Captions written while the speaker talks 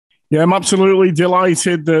Yeah, I'm absolutely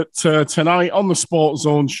delighted that tonight on the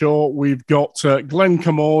Sportzone show, we've got Glenn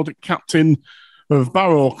Kermode, captain of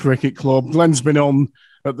Barrow Cricket Club. Glenn's been on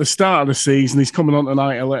at the start of the season. He's coming on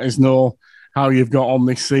tonight to let us know how you've got on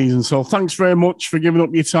this season. So thanks very much for giving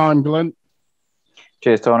up your time, Glenn.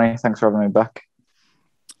 Cheers, Tony. Thanks for having me back.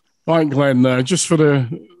 Right, Glenn, just for the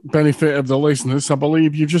benefit of the listeners, I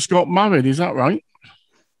believe you've just got married. Is that right?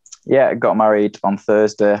 Yeah, I got married on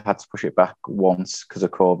Thursday. Had to push it back once because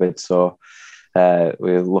of COVID. So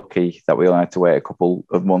we were lucky that we only had to wait a couple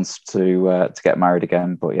of months to get married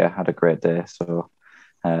again. But yeah, had a great day. So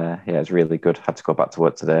yeah, it's really good. Had to go back to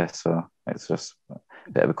work today. So it's just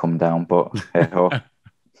a bit of a come down. But hey-ho.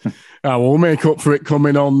 We'll make up for it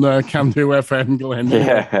coming on Can Do FM, Glenn.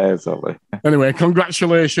 Yeah, exactly. Anyway,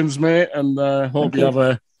 congratulations, mate. And hope you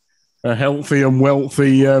have a healthy and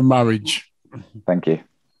wealthy marriage. Thank you.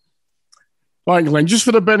 Right, Glenn, just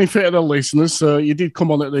for the benefit of the listeners, you did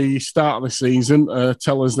come on at the start of the season,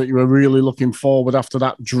 tell us that you were really looking forward after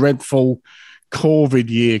that dreadful COVID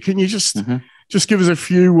year. Can you just give us a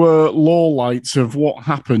few lowlights of what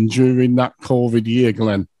happened during that COVID year,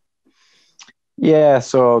 Glenn? Yeah,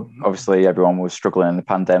 so obviously everyone was struggling in the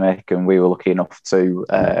pandemic, and we were lucky enough to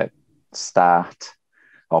start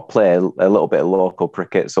or play a little bit of local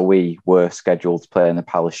cricket. So we were scheduled to play in the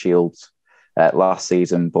Palace Shield last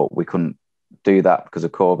season, but we couldn't do that because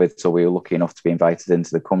of COVID. So we were lucky enough to be invited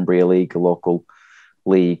into the Cumbria League, a local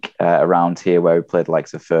league around here where we played the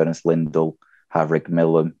likes of Furness, Lindell, Havrig,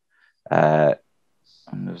 Millom, and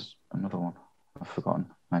there's another one I've forgotten.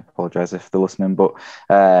 I apologise if they're listening, but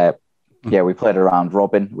yeah, we played around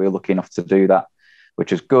Robin. We were lucky enough to do that,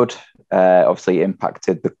 which is good. Obviously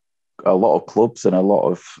impacted a lot of clubs and a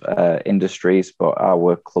lot of industries, but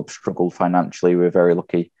our club struggled financially. We were very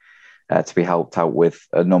lucky to be helped out with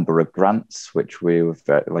a number of grants, which we were,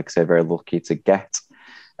 very lucky to get.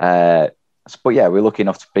 But yeah, we're lucky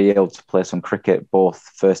enough to be able to play some cricket, both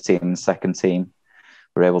first team and second team.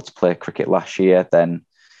 We were able to play cricket last year. Then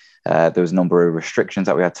there was a number of restrictions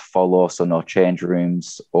that we had to follow, so no change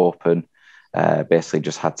rooms open. Basically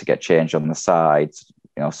just had to get changed on the sides.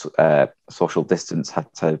 Social distance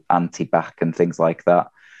had to anti-back and things like that.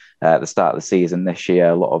 At the start of the season this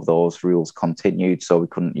year, a lot of those rules continued, so we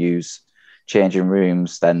couldn't use changing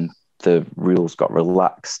rooms. Then the rules got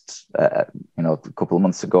relaxed, a couple of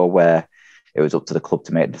months ago, where it was up to the club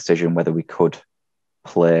to make a decision whether we could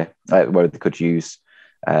play, whether they could use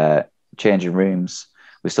changing rooms.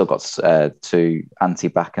 We still got to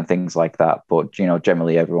anti-back and things like that, but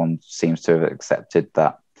generally everyone seems to have accepted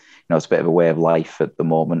that. It's a bit of a way of life at the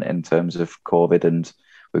moment in terms of COVID, and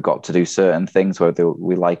we've got to do certain things whether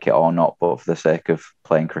we like it or not. But for the sake of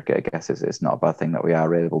playing cricket, I guess it's not a bad thing that we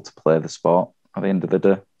are able to play the sport at the end of the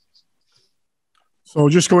day. So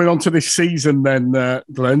just going on to this season then,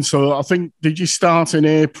 Glenn, so I think, did you start in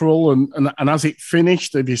April and has it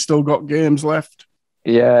finished? Have you still got games left?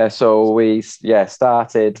 Yeah, so we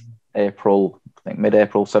started April, I think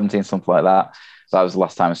mid-April, 17, something like that. That was the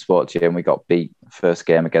last time I spoke to you, and we got beat first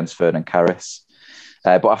game against Vernon Carris.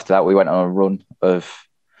 But after that, we went on a run of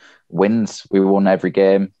wins. We won every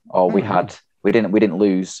game, or we didn't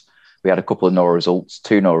lose. We had a couple of no results,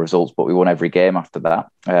 but we won every game after that.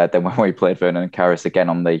 Then when we played Vernon and Carris again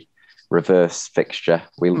on the reverse fixture,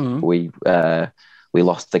 we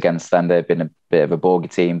lost against them. They've been a bit of a bogey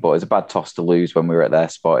team, but it was a bad toss to lose when we were at their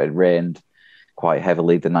spot. It rained quite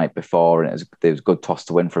heavily the night before, and it was a good toss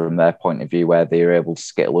to win from their point of view, where they were able to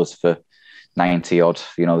skittle us for 90 odd.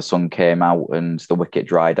 The sun came out and the wicket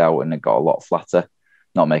dried out and it got a lot flatter.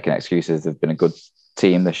 Not making excuses, they've been a good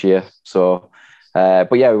team this year. So,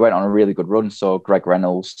 but yeah, we went on a really good run. So Greg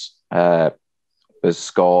Reynolds has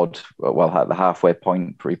scored, at the halfway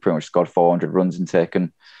point, pretty much scored 400 runs and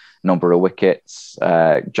taken a number of wickets.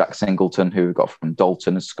 Jack Singleton, who we got from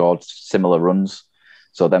Dalton, has scored similar runs.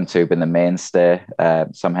 So them two have been the mainstay.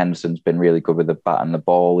 Sam Henderson's been really good with the bat and the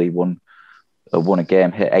ball. He won a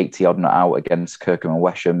game, hit 80 odd not out against Kirkham and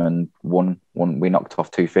Wesham, and won. We knocked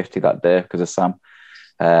off 250 that day because of Sam.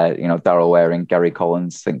 Darryl Waring, Gary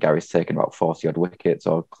Collins. I think Gary's taken about 40 odd wickets,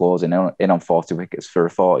 or closing in on 40 wickets for a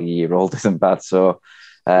 40-year-old isn't bad. So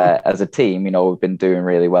as a team, we've been doing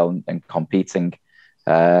really well and competing.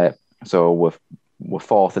 So we're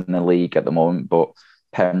fourth in the league at the moment, but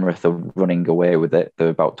Penrith are running away with it. They're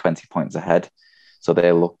about 20 points ahead. So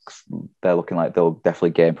they're looking like they'll definitely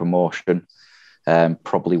gain promotion,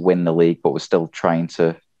 probably win the league, but we're still trying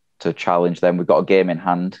to challenge them. We've got a game in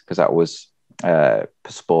hand because that was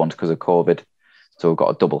postponed because of COVID. So we've got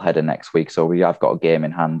a double header next week. So we have got a game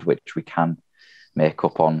in hand which we can make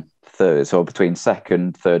up on third. So between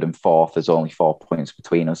second, third and fourth, there's only 4 points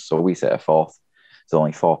between us. So we sit at fourth. there's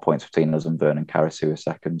only 4 points between us and Vernon Carris, who are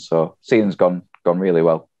second. So season's gone really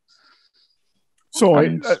well. So are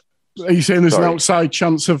you saying there's an outside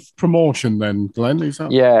chance of promotion then, Glenn? Is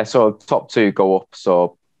that? Yeah, so top 2 go up.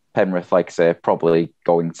 So Penrith, like I say, probably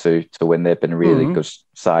going to win. They've been a really good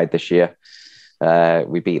side this year.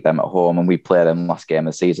 We beat them at home and we play them last game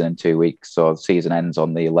of the season in 2 weeks. So the season ends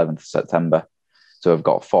on the 11th of September. So we've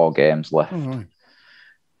got 4 games left. Right.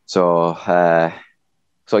 So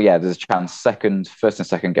yeah, there's a chance first and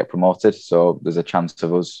second get promoted. So there's a chance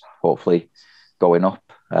of us hopefully going up.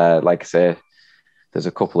 Like I say, there's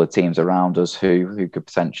a couple of teams around us who could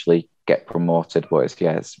potentially get promoted, but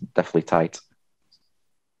it's definitely tight.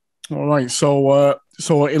 All right. So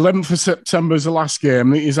 11th of September is the last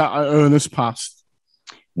game. Is that at Ernest Past?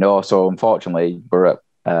 No. So unfortunately, we're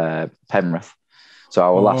at Penrith. So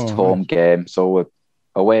our last home game. So we're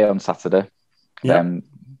away on Saturday. Yep. Then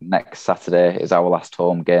next Saturday is our last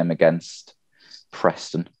home game against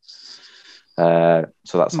Preston. So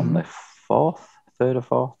that's on the 3rd or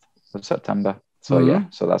 4th of September. So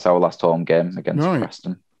so that's our last home game against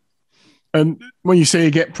Preston. And when you say you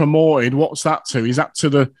get promoted, what's that to? Is that to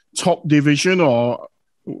the top division, or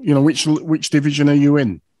which division are you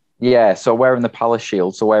in? Yeah, so we're in the Palace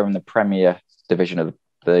Shield. So we're in the Premier Division of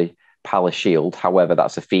the Palace Shield. However,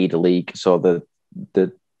 that's a feeder league. So the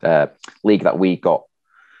league that we got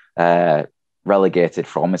relegated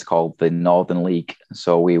from is called the Northern League.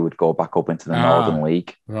 So we would go back up into the Northern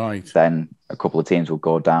League. Right. Then a couple of teams would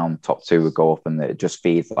go down, top 2 would go up, and it just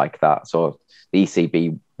feeds like that. So the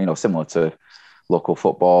ECB, similar to local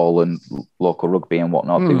football and local rugby and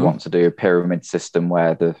whatnot, they want to do a pyramid system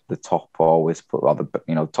where the top always put, or the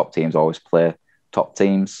top teams always play top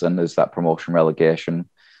teams, and there's that promotion relegation,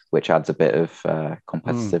 which adds a bit of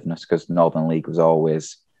competitiveness, because Northern League was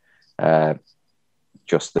always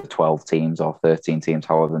just the 12 teams or 13 teams,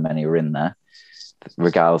 however many were in there.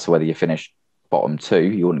 Regardless of whether you finished bottom 2,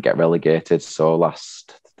 you wouldn't get relegated. So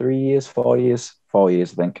last 4 years, I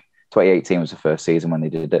think. 2018 was the first season when they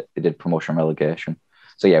did it. They did promotion relegation.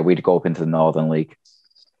 So yeah, we'd go up into the Northern League.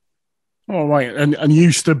 All right. And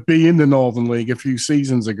used to be in the Northern League a few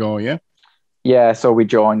seasons ago, yeah? Yeah, so we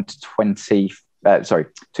joined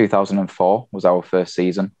 2004 was our first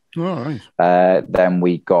season. All right. Then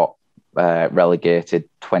we got relegated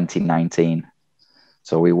 2019.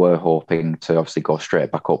 So we were hoping to obviously go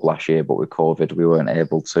straight back up last year, but with COVID, we weren't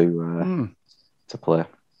able to play.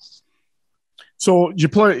 So you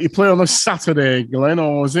play on a Saturday, Glenn,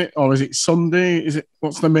 or is it Sunday?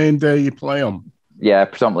 What's the main day you play on? Yeah,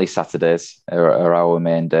 predominantly Saturdays are our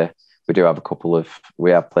main day. We do have we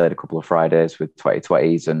have played a couple of Fridays with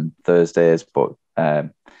 2020s and Thursdays, but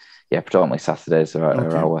predominantly Saturdays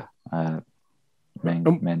are our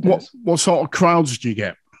main days. What sort of crowds do you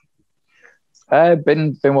get?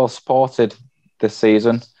 Been well supported this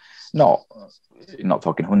season. Not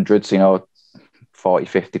talking hundreds, 40,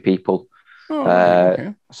 50 people.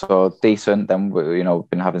 Okay. So decent. Then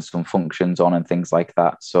been having some functions on and things like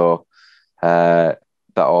that. So that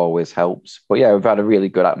always helps. But yeah, we've had a really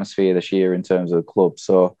good atmosphere this year in terms of the club.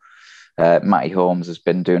 So Matty Holmes has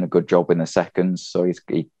been doing a good job in the seconds. So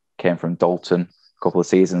he came from Dalton a couple of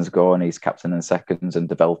seasons ago, and he's captain in the seconds and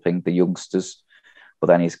developing the youngsters. But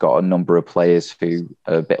then he's got a number of players who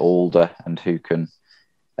are a bit older and who can,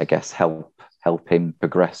 I guess, help him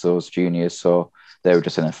progress those juniors. So they were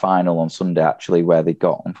just in a final on Sunday, actually, where they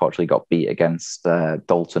unfortunately got beat against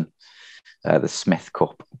Dalton, the Smith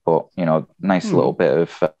Cup. But, nice little bit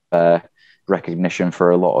of recognition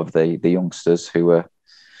for a lot of the youngsters who were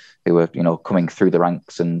coming through the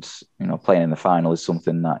ranks, and, playing in the final is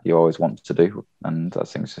something that you always want to do. And I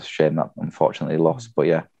think it's a shame that unfortunately lost. But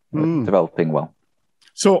yeah, developing well.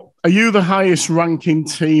 So are you the highest ranking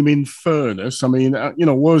team in Furness? I mean,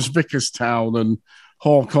 was Vickerstown and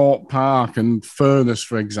Hawcourt Park and Furness,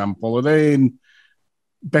 for example, are they in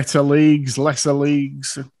better leagues, lesser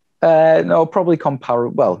leagues? No, probably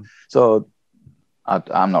comparable. Well, so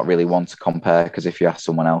I'm not really one to compare, because if you ask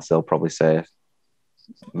someone else, they'll probably say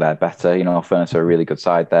they're better. Furness are a really good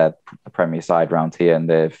side. They're a Premier side round here, and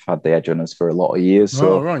they've had the edge on us for a lot of years.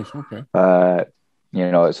 So, right, okay.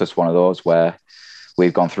 It's just one of those where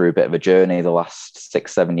we've gone through a bit of a journey the last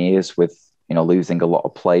 6-7 years with, losing a lot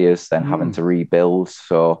of players, then having to rebuild.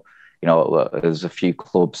 So, there's a few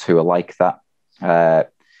clubs who are like that.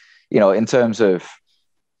 In terms of,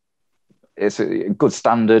 it's a good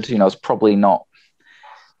standard. It's probably not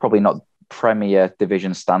Premier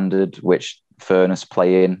Division standard, which Furness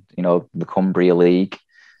play in. The Cumbria League.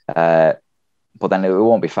 But then it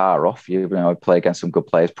won't be far off. You play against some good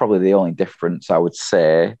players. Probably the only difference I would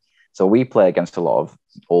say. So we play against a lot of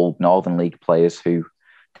old Northern League players who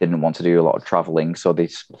didn't want to do a lot of travelling, so they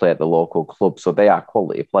play at the local club. So they are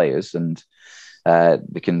quality players, and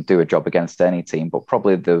they can do a job against any team. But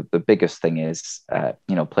probably the biggest thing is,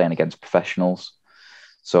 playing against professionals.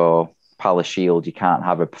 So Palace Shield, you can't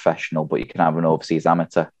have a professional, but you can have an overseas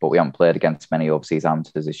amateur. But we haven't played against many overseas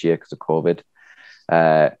amateurs this year because of COVID.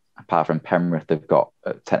 Apart from Penrith, they've got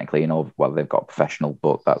technically, they've got professional,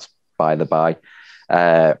 but that's by the by.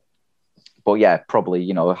 But yeah,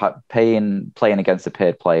 probably, playing against a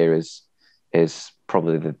paid player is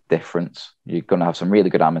probably the difference. You're going to have some really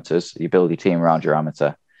good amateurs. You build your team around your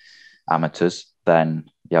amateurs, then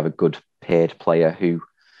you have a good paid player who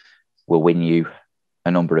will win you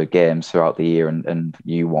a number of games throughout the year, and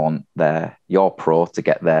you want your pro to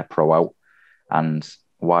get their pro out. And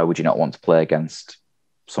why would you not want to play against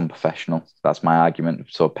some professional? That's my argument.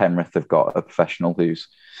 So Penrith have got a professional who's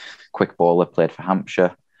quick bowler, played for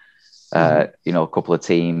Hampshire. A couple of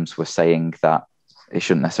teams were saying that he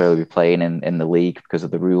shouldn't necessarily be playing in the league because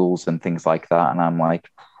of the rules and things like that. And I'm like,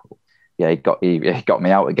 yeah, he got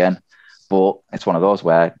me out again. But it's one of those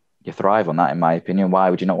where you thrive on that, in my opinion. Why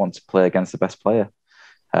would you not want to play against the best player?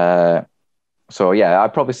 So yeah,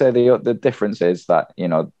 I'd probably say the difference is that,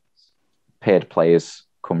 paid players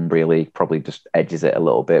probably just edges it a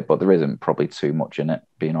little bit, but there isn't probably too much in it,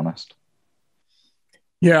 being honest.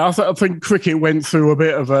 Yeah, I think cricket went through a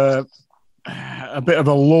bit of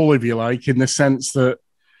a lull, if you like, in the sense that,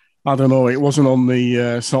 I don't know, it wasn't on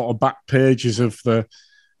the sort of back pages of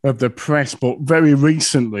the press, but very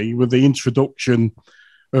recently with the introduction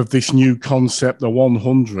of this new concept, the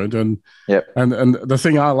 100, and the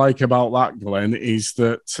thing I like about that, Glenn, is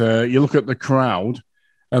that you look at the crowd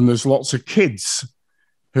and there's lots of kids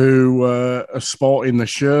who are sporting the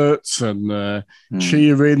shirts and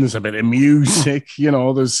cheering. There's a bit of music,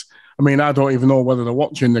 I don't even know whether they're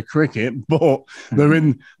watching the cricket, but they're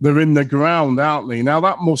in the ground, aren't they? Now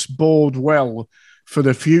that must bode well for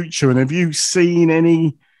the future. And have you seen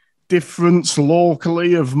any difference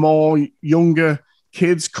locally of more younger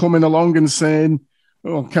kids coming along and saying,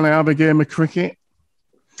 "Oh, can I have a game of cricket?"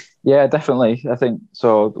 Yeah, definitely. I think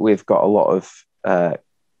so. We've got a lot of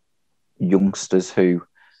youngsters who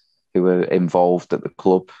are involved at the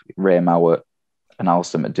club. Ray Mowat and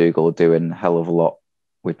Alison McDougall are doing a hell of a lot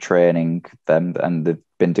with training them, and they've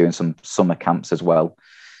been doing some summer camps as well.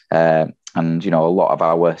 And, a lot of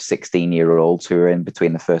our 16-year-olds who are in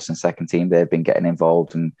between the first and second team, they've been getting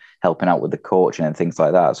involved and helping out with the coaching and things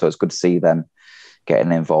like that. So it's good to see them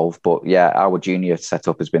getting involved. But yeah, our junior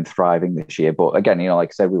setup has been thriving this year. But again, like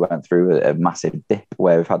I said, we went through a massive dip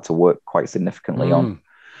where we've had to work quite significantly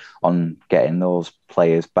on getting those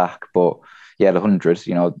players back. But yeah, the 100,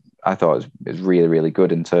 I thought it was really, really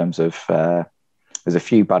good in terms of there's a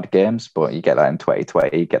few bad games, but you get that in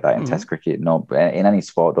 2020, you get that in Test cricket, in any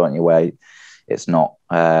sport, don't you, where it's not,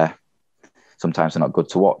 sometimes they're not good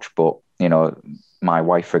to watch. But, my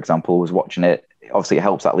wife, for example, was watching it. Obviously, it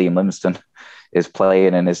helps that Liam Livingstone is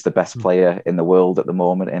playing and is the best player in the world at the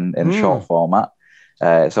moment in short format.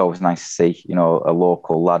 It's always nice to see, a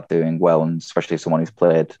local lad doing well, and especially someone who's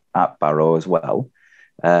played at Barrow as well.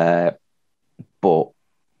 But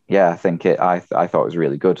yeah, I think I thought it was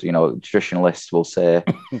really good. Traditionalists will say,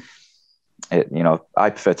 I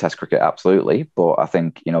prefer Test cricket, absolutely. But I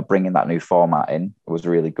think, bringing that new format in was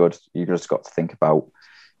really good. You just got to think about,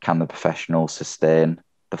 can the professionals sustain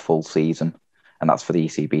the full season? And that's for the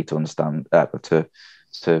ECB to understand, to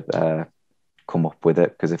come up with it.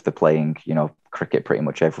 Because if they're playing, cricket pretty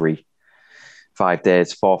much every 4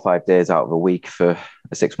 or 5 days out of a week for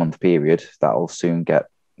a 6-month period, that'll soon get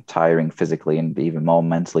tiring physically and even more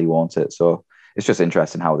mentally, won't it? So it's just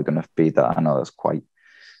interesting how they're going to feed that. I know that's quite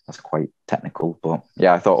technical, but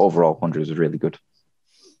yeah, I thought overall 100 was really good.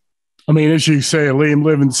 I mean, as you say, Liam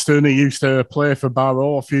Livingstone, he used to play for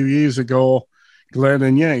Barrow a few years ago, Glenn,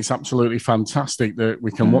 and yeah, it's absolutely fantastic that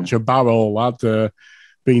we can watch a Barrow lad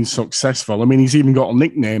being successful. I mean, he's even got a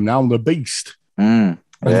nickname now, the Beast.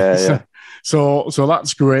 Yeah. So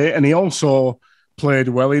that's great. And he also played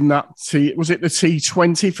well in that was it the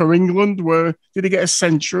T20 for England? Where did he get a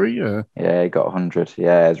century? Yeah, he got 100.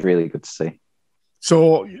 Yeah, it's really good to see.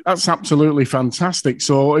 So that's absolutely fantastic.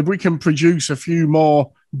 So if we can produce a few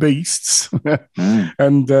more beasts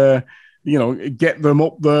and get them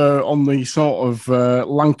up there on the sort of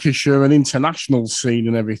Lancashire and international scene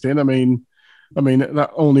and everything, I mean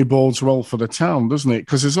that only bodes well for the town, doesn't it?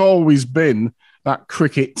 Because there's always been that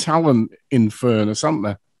cricket talent in Furness, hasn't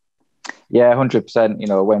there? Yeah,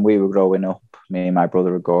 100%. When we were growing up, me and my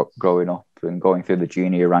brother were growing up and going through the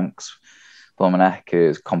junior ranks, Blumenauck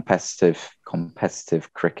is competitive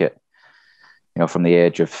cricket. From the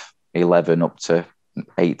age of 11 up to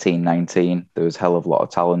 18, 19, there was a hell of a lot of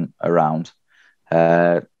talent around.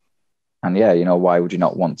 And yeah, why would you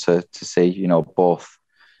not want to see, both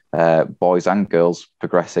boys and girls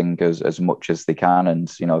progressing as much as they can?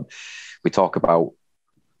 And, we talk about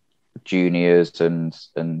juniors and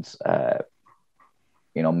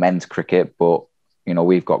men's cricket, but,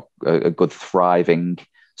 we've got a good thriving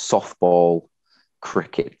softball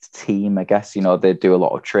cricket team, I guess. They do a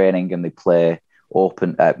lot of training and they play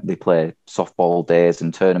softball days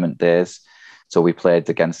and tournament days. So we played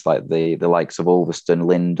against like the likes of Ulverston,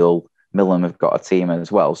 Lindell, Millham have got a team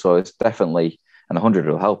as well. So it's definitely, and the 100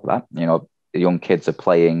 will help that. The young kids are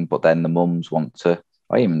playing, but then the mums want to,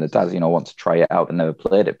 or even the dads, want to try it out and never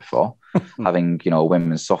played it before. Having, a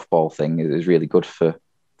women's softball thing is really good for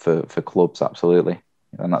clubs, absolutely.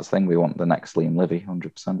 And that's the thing, we want the next Liam Livy,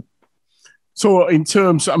 100%. So in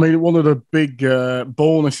terms, I mean, one of the big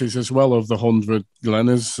bonuses as well of the 100, Glenn,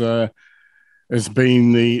 has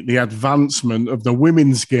been the advancement of the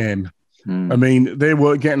women's game. I mean, they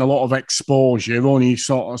were getting a lot of exposure. Only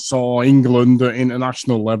sort of saw England at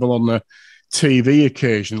international level on the TV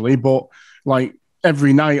occasionally, but like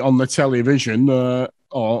every night on the television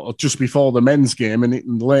or just before the men's game and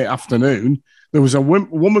in the late afternoon, there was a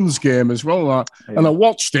women's game as well. And I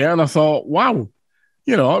watched it and I thought, wow,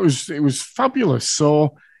 it was fabulous.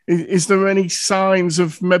 So is there any signs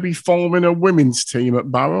of maybe forming a women's team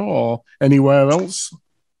at Barrow or anywhere else?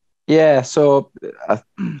 Yeah, so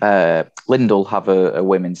Lindell have a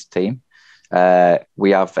women's team.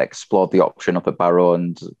 We have explored the option up at Barrow,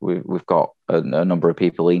 and we've got a number of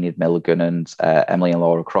people, Enid Milligan and Emily and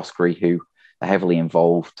Laura Croskery, who are heavily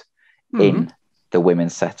involved in the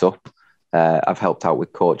women's setup. I've helped out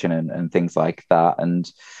with coaching and things like that, and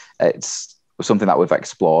it's something that we've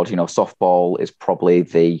explored. Softball is probably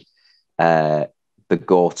the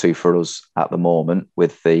go-to for us at the moment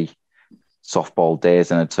with the softball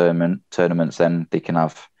days and tournaments, then they can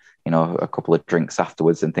have a couple of drinks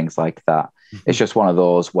afterwards and things like that. It's just one of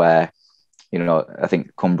those where I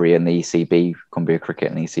think Cumbria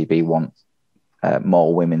Cricket and the ECB want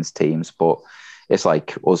more women's teams, but it's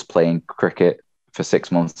like us playing cricket for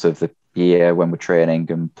 6 months of the year when we're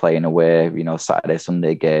training and playing away, Saturday,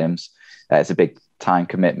 Sunday games. It's a big time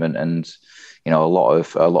commitment, and a lot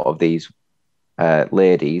of these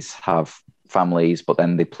ladies have families, but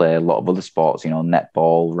then they play a lot of other sports,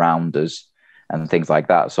 netball, rounders, and things like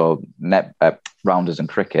that. So rounders and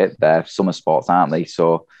cricket, they're summer sports, aren't they?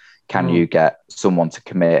 So can you get someone to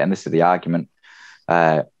commit? And this is the argument.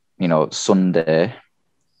 Sunday,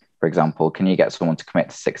 for example, can you get someone to commit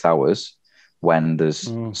to 6 hours when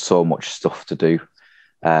there's so much stuff to do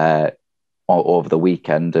over the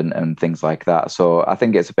weekend and things like that? So I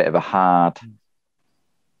think it's a bit of a hard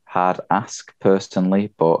ask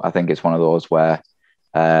personally, but I think it's one of those where,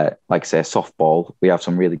 like I say, softball, we have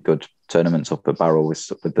some really good tournaments up at Barrow with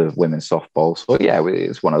the women's softball. So yeah,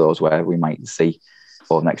 it's one of those where we might see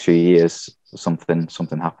for the next few years something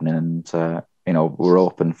happening, and we're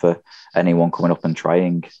open for anyone coming up and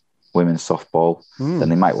trying women's softball. Then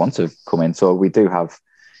they might want to come in. So we do have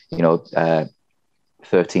 13,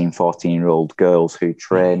 14-year-old girls who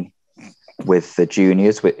train with the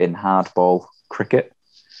juniors in hardball cricket.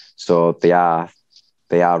 So they are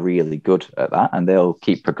really good at that, and they'll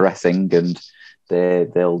keep progressing, and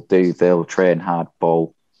they'll train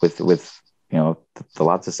hardball with the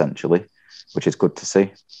lads essentially, which is good to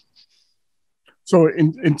see. So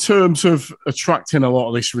in terms of attracting a lot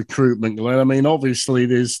of this recruitment, Glenn, I mean, obviously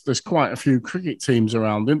there's quite a few cricket teams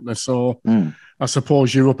around, isn't there? So I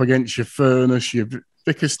suppose you're up against your Furness, your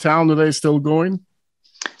Vickerstown. Are they still going?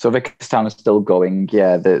 So Vickerstown is still going.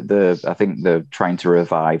 Yeah, I think they're trying to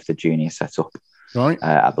revive the junior setup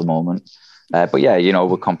at the moment. But yeah,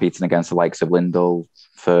 we're competing against the likes of Lindell,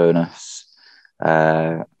 Furness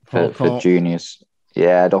for juniors.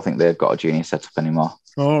 Yeah, I don't think they've got a junior setup anymore.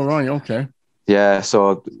 Oh, right, okay. Yeah,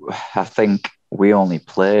 so I think we only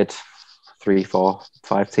played 3, 4,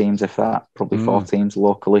 5 teams, if that, probably 4 teams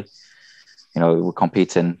locally. We're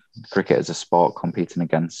competing, cricket as a sport, competing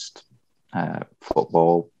against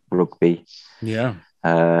football, rugby,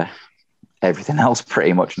 everything else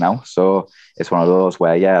pretty much now. So it's one of those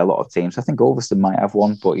where, a lot of teams, I think Ulverston might have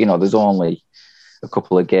one, but, there's only a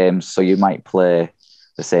couple of games. So you might play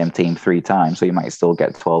the same team 3 times. So you might still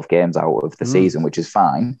get 12 games out of the season, which is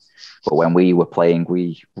fine. But when we were playing,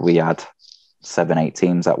 we had 7, 8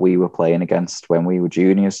 teams that we were playing against when we were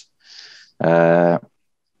juniors. So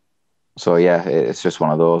yeah, it's just one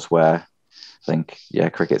of those where I think,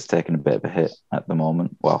 cricket's taking a bit of a hit at the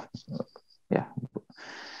moment. Well, yeah,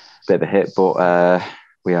 bit of a hit, but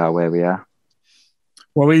we are where we are.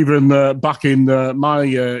 Well, even back in my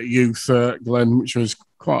youth, Glenn, which was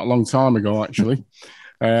quite a long time ago, actually,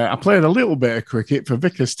 I played a little bit of cricket for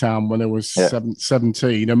Vickerstown when I was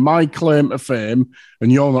 17. And my claim to fame,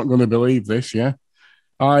 and you're not going to believe this, yeah?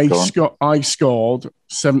 I scored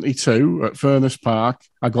 72 at Furness Park.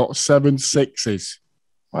 I got 7 sixes.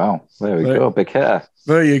 Wow, there we go, big hitter.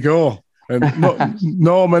 There you go. And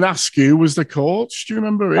Norman Askew was the coach. Do you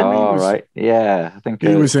remember him? Right. Yeah, I think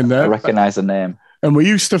he was in there. I recognise the name. And we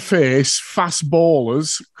used to face fast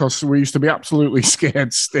bowlers because we used to be absolutely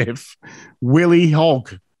scared stiff. Willie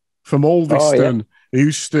Hogg from Alveston.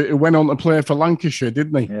 He went on to play for Lancashire,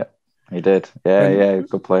 didn't he? Yeah, he did. Yeah,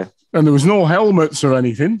 good player. And there was no helmets or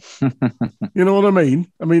anything. You know what I mean?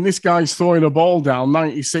 I mean, this guy's throwing a ball down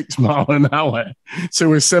 96 mile an hour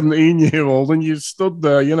to a 17-year-old, and you stood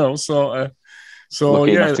there, you know, sort of. So,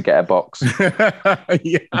 lucky enough to get a box.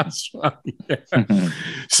 Yeah, that's right. Yeah.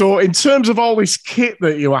 So in terms of all this kit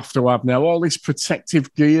that you have to have now, all this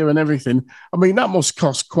protective gear and everything, I mean, that must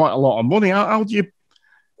cost quite a lot of money. How do you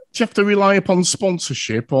have to rely upon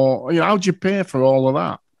sponsorship, or how do you pay for all of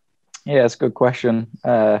that? Yeah, it's a good question.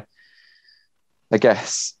 I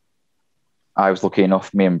guess I was lucky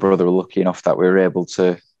enough, me and brother were lucky enough that we were able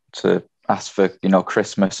to ask for,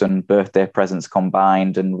 Christmas and birthday presents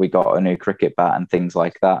combined, and we got a new cricket bat and things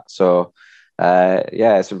like that. So, it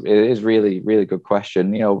is really, really good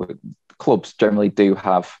question. Clubs generally do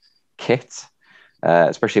have kit,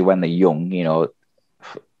 especially when they're young,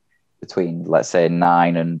 between, let's say,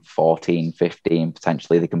 9 and 14, 15,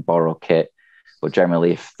 potentially they can borrow kit. But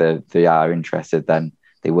generally, if they are interested, then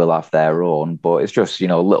they will have their own. But it's just,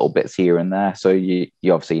 little bits here and there. So you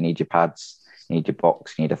obviously need your pads, you need your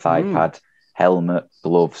box, you need a thigh pad, helmet,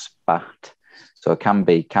 gloves, bat. So it can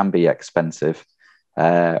be expensive.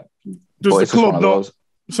 Does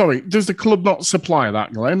the club not supply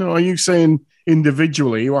that, Glenn? Or are you saying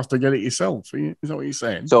individually you have to get it yourself? Is that what you're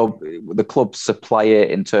saying? So the club supply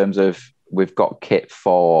it in terms of we've got kit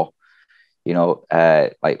for,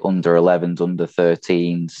 like under 11s, under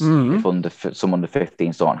 13s. If some under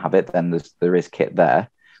 15s don't have it, then there is kit there,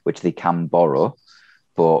 which they can borrow.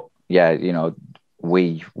 But yeah,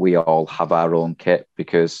 we all have our own kit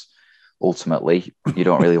because ultimately you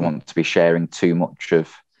don't really want to be sharing too much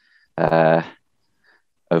of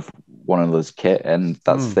one another's kit. And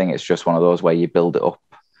that's the thing. It's just one of those where you build it up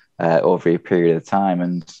over a period of time,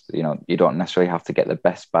 and you don't necessarily have to get the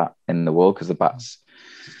best bat in the world, because the bats,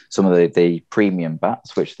 some of the premium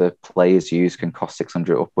bats which the players use, can cost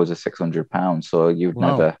upwards of £600. So you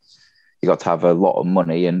got to have a lot of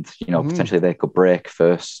money, and potentially they could break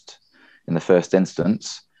in the first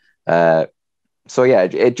instance. So yeah,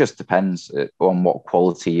 it just depends on what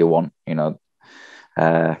quality you want,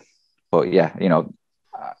 but yeah,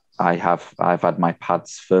 I've had my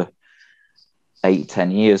pads for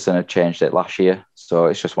 8-10 years, and I changed it last year. So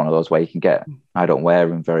it's just one of those where you can get, I don't wear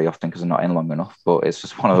them very often because I'm not in long enough, but it's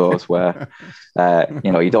just one of those where,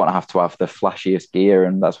 you don't have to have the flashiest gear,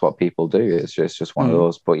 and that's what people do. It's just one of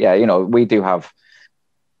those. But yeah, we do have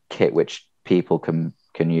kit which people can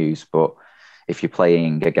use, but if you're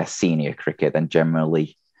playing, I guess, senior cricket, then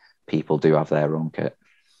generally people do have their own kit.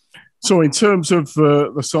 So in terms of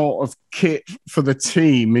the sort of kit for the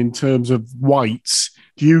team, in terms of whites,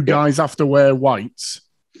 do you guys have to wear whites?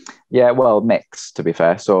 Yeah, well, mix, to be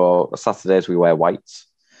fair. So Saturdays we wear whites.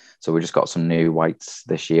 So we just got some new whites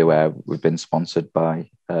this year where we've been sponsored by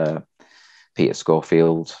Peter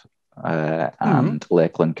Schofield and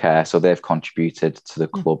Lakeland Care. So they've contributed to the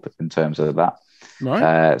club in terms of that.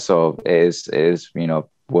 Right. So it is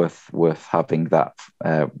worth having that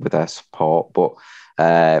with their support. But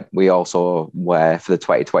we also wear, for the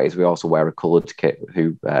 2020s, we also wear a coloured kit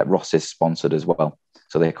who Ross is sponsored as well.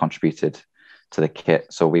 So they contributed to the kit.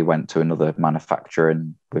 So we went to another manufacturer,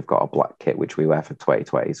 and we've got a black kit which we wear for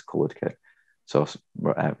 2020's coloured kit. So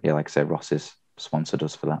like I said, Ross has sponsored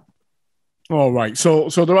us for that. All right. So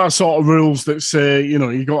there are sort of rules that say,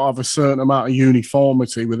 you got to have a certain amount of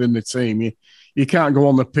uniformity within the team. You can't go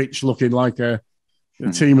on the pitch looking like a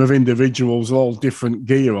team of individuals, all different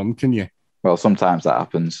gear on, can you? Well, sometimes that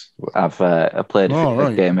happens. I played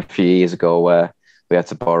a game a few years ago where we had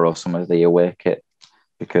to borrow some of the away kit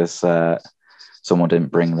because someone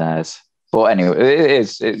didn't bring theirs. But anyway,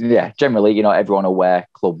 generally, everyone will wear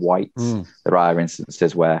club whites. There are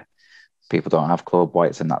instances where people don't have club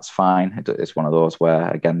whites, and that's fine. It's one of those where,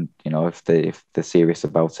 again, if they're serious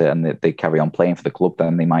about it and they carry on playing for the club,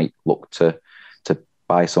 then they might look to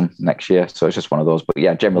buy some next year. So it's just one of those. But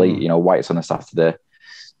yeah, generally, whites on a Saturday,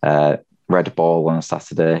 red ball on a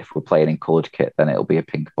Saturday. If we're playing in coloured kit, then it'll be a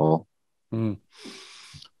pink ball.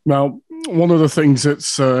 Now, one of the things that's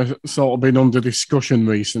sort of been under discussion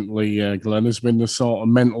recently, Glenn, has been the sort of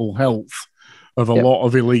mental health of a lot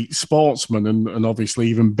of elite sportsmen, and obviously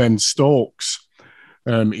even Ben Stokes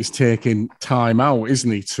is taking time out,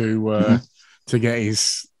 isn't he, to get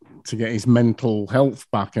his mental health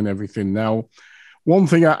back and everything. Now, one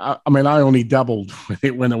thing, I mean, I only dabbled with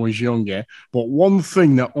it when I was younger, but one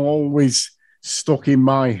thing that always stuck in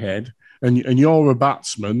my head, and you're a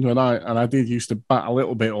batsman, and I did used to bat a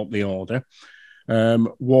little bit up the order,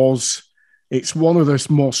 was it's one of the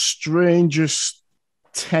most strangest,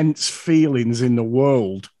 tense feelings in the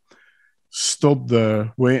world, stood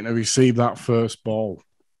there waiting to receive that first ball.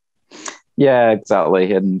 Yeah,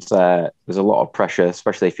 exactly. And there's a lot of pressure,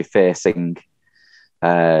 especially if you're facing,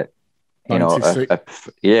 a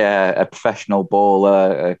professional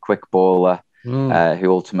bowler, a quick bowler,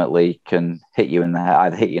 who ultimately can hit you in the head,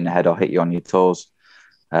 either hit you in the head or hit you on your toes.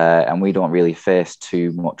 And we don't really face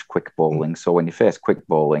too much quick bowling. So when you face quick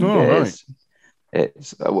bowling,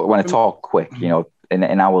 it's when I talk quick,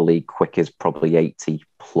 in our league, quick is probably 80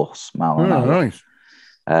 plus mile an hour.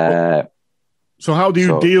 Right. So how do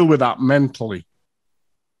you deal with that mentally?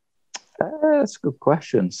 That's a good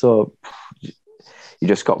question. So you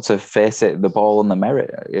just got to face it, the ball and the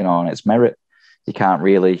merit, and its merit. You can't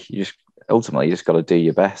really, you just got to do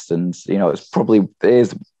your best. And, it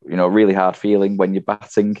is a really hard feeling when you're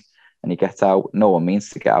batting and you get out. No one means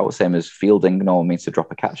to get out, same as fielding. No one means to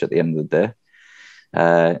drop a catch at the end of the day.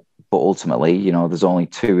 But ultimately, there's only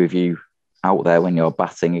 2 of you out there when you're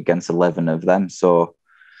batting against 11 of them. So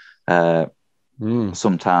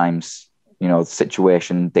sometimes, the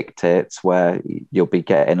situation dictates where you'll be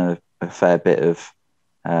getting a fair bit of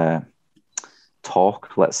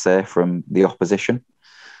talk, let's say, from the opposition.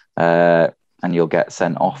 And you'll get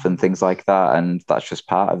sent off and things like that. And that's just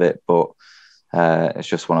part of it. But it's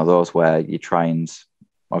just one of those where you try and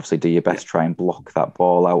obviously do your best, try and block that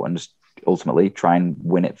ball out and just ultimately try and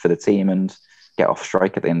win it for the team and get off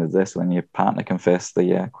strike at the end of this. So then your partner can face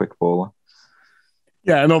the quick bowler.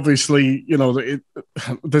 Yeah, and obviously,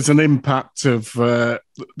 there's an impact of the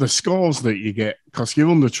scores that you get because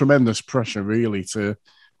you're under tremendous pressure, really, to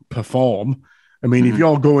perform. I mean, if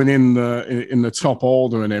you're going in the top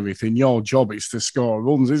order and everything, your job is to score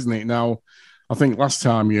runs, isn't it? Now, I think last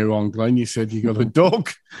time you were on, Glenn, you said you got a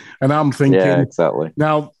dog, and I'm thinking, yeah, exactly.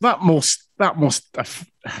 Now that must.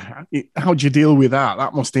 How do you deal with that?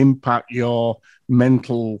 That must impact your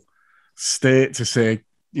mental state to say,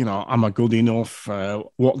 am I good enough?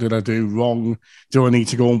 What did I do wrong? Do I need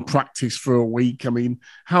to go and practice for a week? I mean,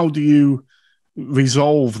 how do you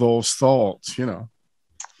resolve those thoughts?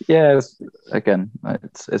 Yeah,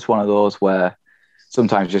 it's one of those where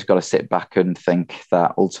sometimes you just got to sit back and think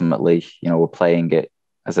that ultimately, we're playing it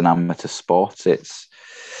as an amateur sport. It's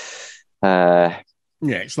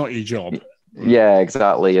it's not your job. Yeah,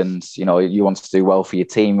 exactly. And you want to do well for your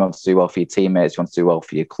team, you want to do well for your teammates, you want to do well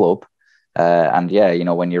for your club. And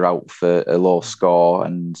when you're out for a low score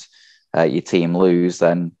and your team lose,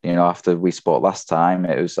 then after we spoke last time,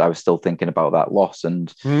 I was still thinking about that loss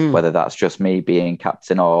and whether that's just me being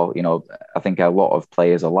captain or I think a lot of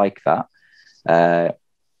players are like that.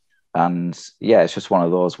 And it's just one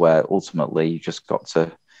of those where ultimately you just got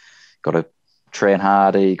to train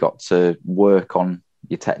harder, you got to work on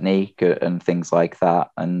your technique and things like that,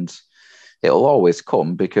 and it'll always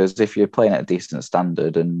come, because if you're playing at a decent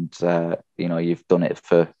standard and you've done it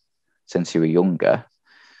since you were younger,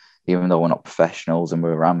 even though we're not professionals and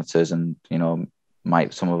we're amateurs and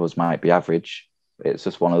some of us might be average, it's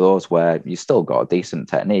just one of those where you still got a decent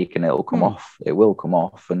technique and it'll come off. It will come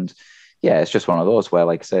off. And it's just one of those where,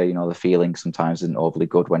 like I say, the feeling sometimes isn't overly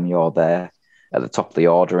good when you're there at the top of the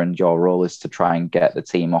order and your role is to try and get the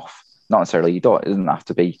team off. Not necessarily, it doesn't have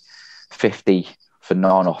to be 50 for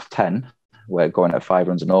none off 10. We're going at 5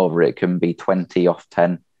 runs and over. It can be 20 off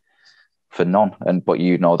 10 for none. But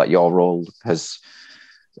that your role has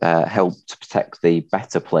helped to protect the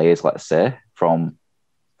better players, let's say, from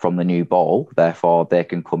the new ball. Therefore, they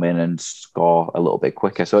can come in and score a little bit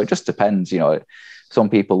quicker. So it just depends. Some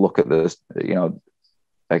people look at this,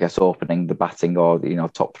 I guess, opening the batting or,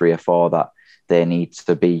 top 3 or 4 that they need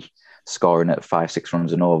to be scoring at 5-6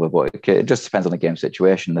 runs and over. But it just depends on the game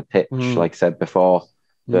situation. The pitch, like I said before,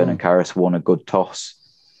 Vernon Carris won a good toss.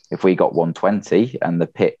 If we got 120 and the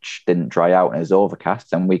pitch didn't dry out and it was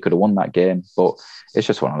overcast, then we could have won that game. But it's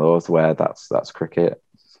just one of those where that's cricket.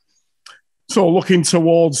 So looking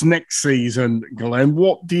towards next season, Glenn,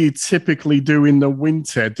 what do you typically do in the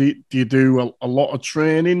winter? Do you do a lot of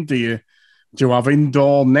training? Do you have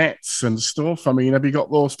indoor nets and stuff? I mean, have you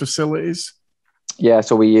got those facilities? Yeah,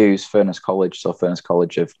 so we use Furness College. So Furness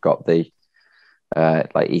College have got the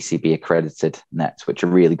like ECB accredited nets, which are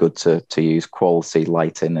really good to use, quality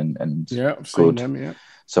lighting and I've seen good. them. Yeah.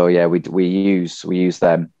 So yeah, we use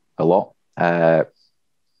them a lot.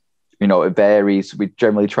 It varies. We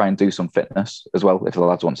generally try and do some fitness as well if the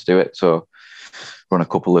lads want to do it. So run a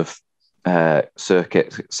couple of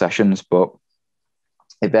circuit sessions, but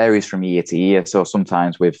it varies from year to year. So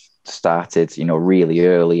sometimes we've started, really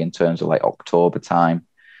early in terms of like October time,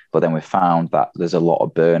 but then we've found that there's a lot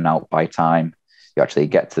of burnout by time you actually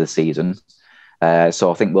get to the season.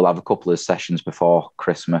 So I think we'll have a couple of sessions before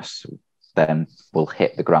Christmas. Then we'll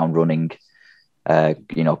hit the ground running,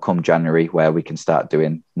 come January, where we can start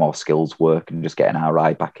doing more skills work and just getting our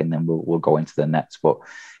eye back in. Then we'll go into the nets. But,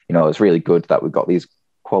 it's really good that we've got these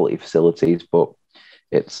quality facilities, but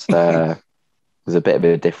it's there's a bit of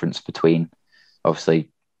a difference between obviously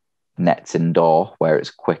nets indoor where it's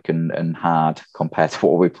quick and hard compared to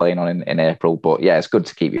what we're playing on in April. But yeah, it's good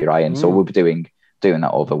to keep your eye in. So we'll be doing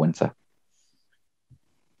that over winter.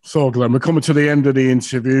 So, Glenn, we're coming to the end of the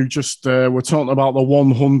interview. Just we're talking about the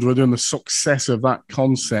 100 and the success of that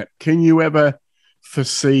concept. Can you ever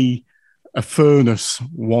foresee a Furnace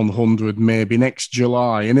 100 maybe next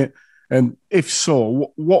July in it? And if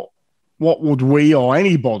so, what would we or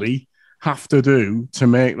anybody have to do to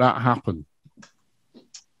make that happen?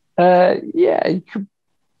 Yeah, you could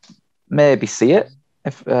maybe see it.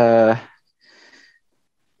 If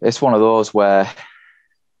it's one of those where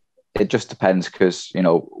it just depends, because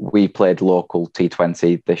we played local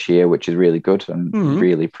T20 this year, which is really good, and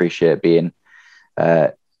really appreciate being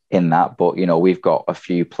in that. But we've got a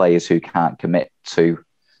few players who can't commit to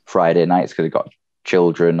Friday nights because they've got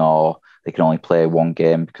children, or they can only play one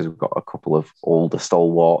game, because we've got a couple of older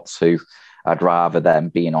stalwarts who I'd rather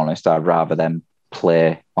them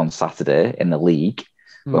play on Saturday in the league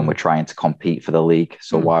when we're trying to compete for the league.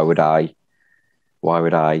 So why would I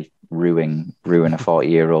ruin a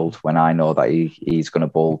 40-year-old when I know that he's going to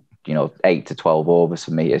bowl 8 to 12 overs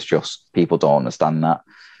for me? It's just, people don't understand that.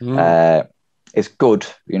 It's good,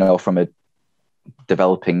 from a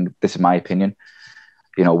developing, this is my opinion,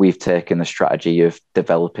 we've taken the strategy of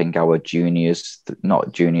developing our juniors,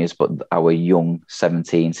 not juniors, but our young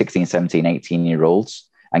 16, 17, 18-year-olds,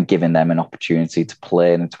 and giving them an opportunity to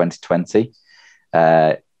play in 2020.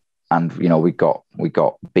 And, we got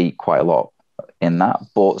beat quite a lot in that,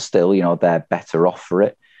 but still, they're better off for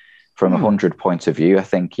it. From 100 point of view, I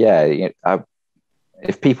think,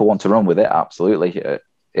 if people want to run with it, absolutely.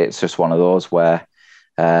 It's just one of those where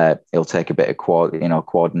it'll take a bit of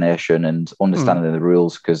coordination and understanding the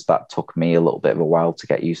rules, because that took me a little bit of a while to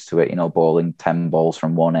get used to it, bowling 10 balls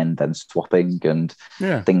from one end, then swapping and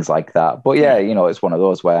things like that. But it's one of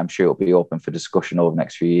those where I'm sure it'll be open for discussion over the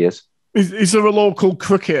next few years. Is there a local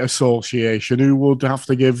cricket association who would have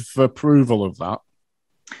to give approval of that?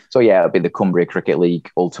 So it'd be the Cumbria Cricket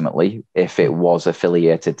League ultimately, if it was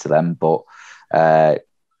affiliated to them. But I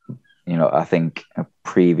think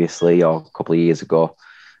previously, or a couple of years ago,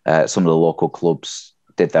 some of the local clubs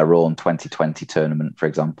did their own 2020 tournament, for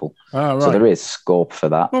example. Oh, right. So there is scope for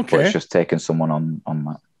that, okay. But it's just taking someone on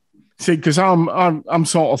that. See, because I'm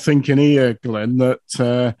sort of thinking here, Glenn,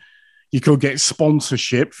 that you could get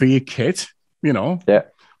sponsorship for your kit,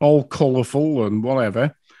 all colourful and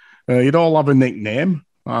whatever. You'd all have a nickname.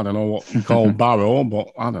 I don't know what you call Barrow, but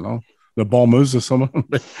I don't know, the Bombers or something,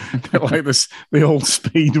 like the old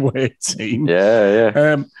Speedway team.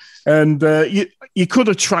 Yeah. And you could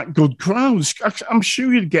attract good crowds. I'm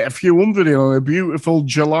sure you'd get a few hundred in on a beautiful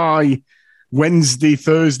July Wednesday,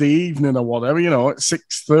 Thursday evening or whatever, at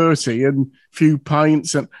 6:30 and a few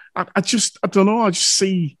pints. And I don't know, I just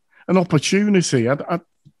see an opportunity. Am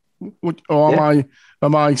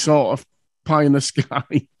I sort of pie in the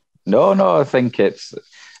sky? No, I think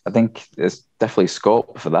there's definitely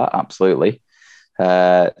scope for that. Absolutely.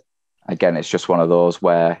 Again, it's just one of those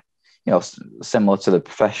where, similar to the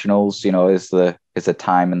professionals, is the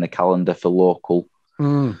time in the calendar for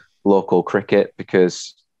local cricket,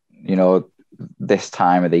 because, this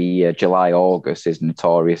time of the year, July, August is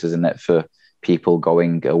notorious, isn't it, for people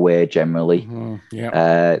going away generally.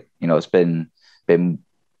 It's been,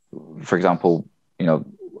 for example,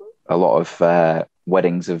 a lot of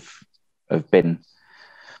weddings have been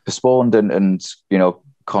postponed and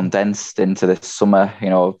condensed into this summer,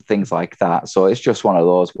 things like that. So it's just one of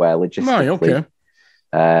those where logistically,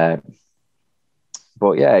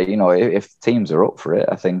 but if teams are up for it,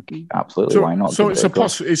 I think absolutely, why not? So it's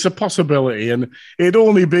a possibility, and it'd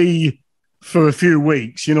only be for a few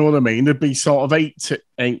weeks. You know what I mean? There'd be sort of 8,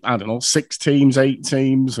 I don't know, 6 teams, 8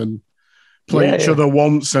 teams, and play each other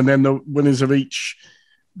once, and then the winners of each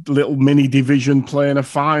little mini division playing a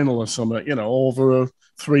final or something, over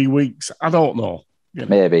 3 weeks. I don't know.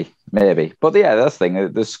 Maybe. But yeah, that's the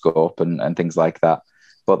thing. There's scope and things like that.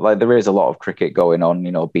 But like there is a lot of cricket going on.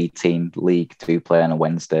 B Team League 2 play on a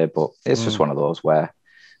Wednesday, but it's just one of those where,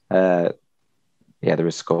 there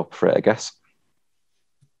is scope for it, I guess.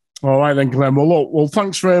 All right then, Glenn. Well,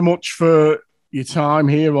 thanks very much for your time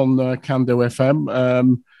here on Can Do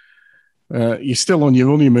FM. You're still on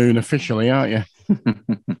your honeymoon officially, aren't you?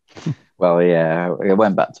 Well, yeah, I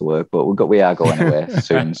went back to work, but we are going away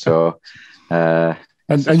soon. So, and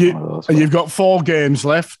you've got 4 games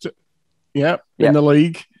left. In the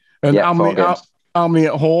league. And how many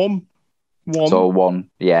at home? 1. So 1.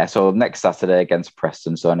 Yeah. So next Saturday against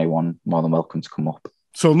Preston. So anyone more than welcome to come up.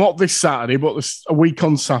 So not this Saturday, but a week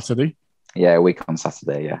on Saturday. Yeah, a week on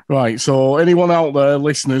Saturday. Yeah. Right. So anyone out there,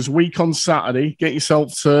 listeners, week on Saturday, get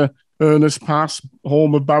yourself to Earners Pass,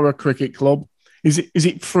 home of Barrow Cricket Club. Is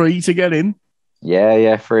it free to get in?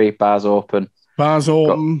 Yeah, free. Bars open.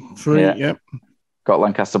 Free. Yeah. Got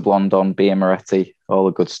Lancaster Blonde on, Bia Moretti, all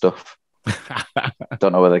the good stuff.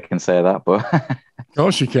 Don't know whether I can say that, but of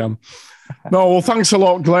course you can. No, well, thanks a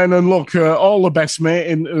lot, Glenn, and look, all the best, mate,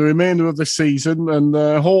 in the remainder of the season, and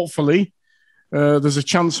hopefully there's a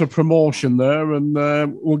chance of promotion there, and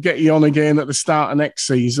we'll get you on again at the start of next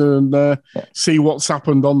season and see what's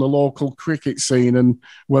happened on the local cricket scene and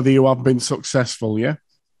whether you have been successful. Yeah,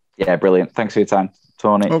 brilliant. Thanks for your time,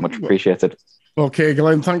 Tony. Much appreciated. Okay,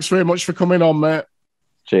 Glenn, thanks very much for coming on, mate.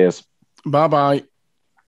 Cheers. Bye-bye.